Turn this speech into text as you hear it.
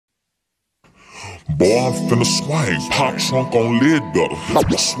Boy, I'm finna swing, pop trunk on lead better.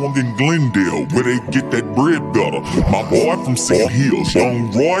 Swung in Glendale, where they get that bread better. My boy from St. Hills,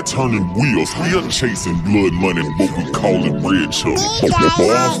 young Roy turning wheels. Still chasing blood money, but we call it red cheddar.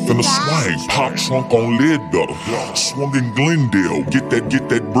 Boy, I'm finna swing, pop trunk on lead better. Swung in Glendale, get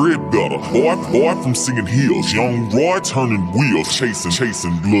that bread better. Boy from St. Hills, young Roy turning wheels.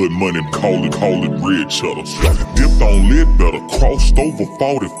 Chasing blood money, call it red cheddar. Dipped on lead better, crossed over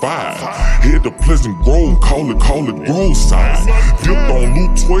 45. Head to Pleasant Grove, call it Grove side. Dipped on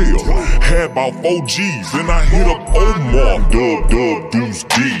Loop 12, had about 4 G's. Then I hit up Omar, dub, deuce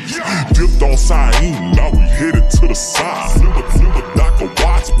D's. Dipped on Saeem, now we headed to the side. Remember Dr.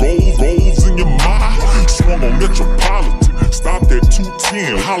 Watts, goals in your mind. Swung on Metropolitan, stopped at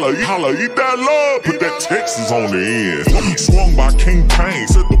 210. Holla, eat that love, put that Texas on the end. Swung by King Kane,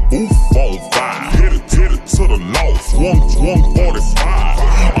 set the booth on fire. Headed to the north, swung 45.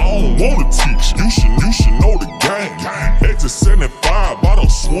 I don't wanna teach you, you should know the game. Exit 75, I done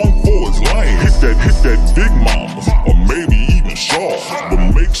swung for his lane. Hit that big mama, or maybe even short.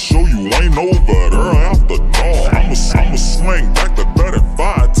 But make sure you ain't over there after dark. I'ma swing back the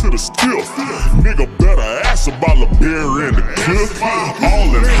 35 to the stiff. Nigga better ask about the bear in the cliff.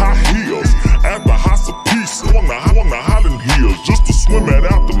 All in high heels, at the house of peace. Swung the Highland Hills just to swim at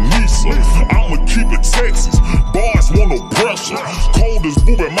out the Mesa. I'ma keep it Texas, boys want no pressure. Cold as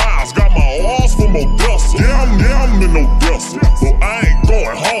Booby Miles, got my arms from Odessa. Yeah, I'm in Odessa, but I ain't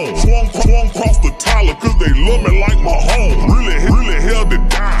going home. Swung across the Tyler, cause they love me like my home. Really held it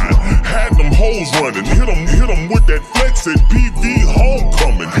down, had them hoes running. Hit them with that flex at PV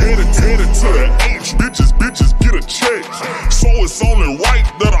homecoming. Headed to the H, bitches get a check. So it's only right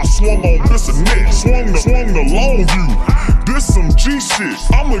that I swung on this and next. Swung the Longview, this some G shit.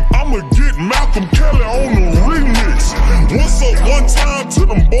 I'ma get Malcolm Kelly on the remix. What's up one time to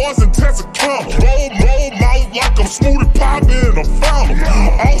them boys in Texarkana? Roll mouth like I'm smoothie popping in a fountain.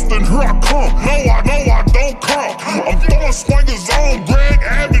 Austin, here I come. No, I don't come. I'm throwing swingers on Greg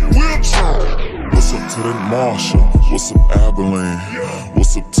Abbott wheelchair. What's up to that Marshall? What's up Abilene?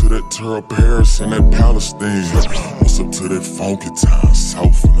 What's up to that Terrell Paris and that Palestine? What's up to that funky town,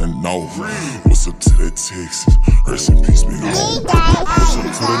 south and the north? What's up to that Texas? Rest in peace, big home. What's up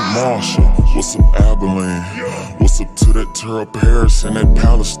to that Marshall? What's up Abilene? What's up to that Terrell Paris and that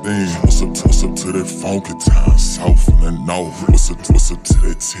Palestine? What's up to that funky town, south and the north? What's up to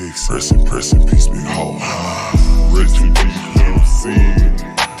that Texas? Rest in peace, big home. Rest in peace, MC.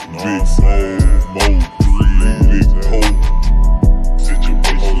 Big Mo 3, Big Pope.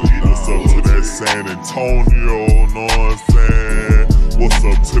 What's up to that San Antonio, know what I'm saying? What's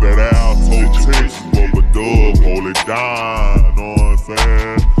up to that Alto, Texas, Bubba Dub, hold it down, know what I'm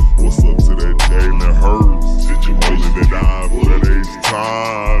saying? What's up to that Jalen Hurts, holding it down for that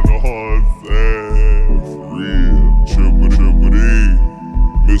H-Time, know what I'm saying? For real, Triple D,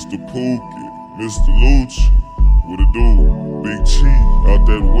 Mr. Pookie, Mr. Lucci, what it do? Big Chief, out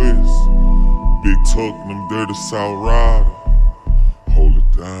that west, Big Tuck, them dirty South Rider, hold it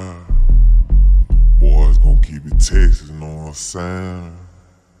down. Boys gon' keep it Texas, know what I'm saying?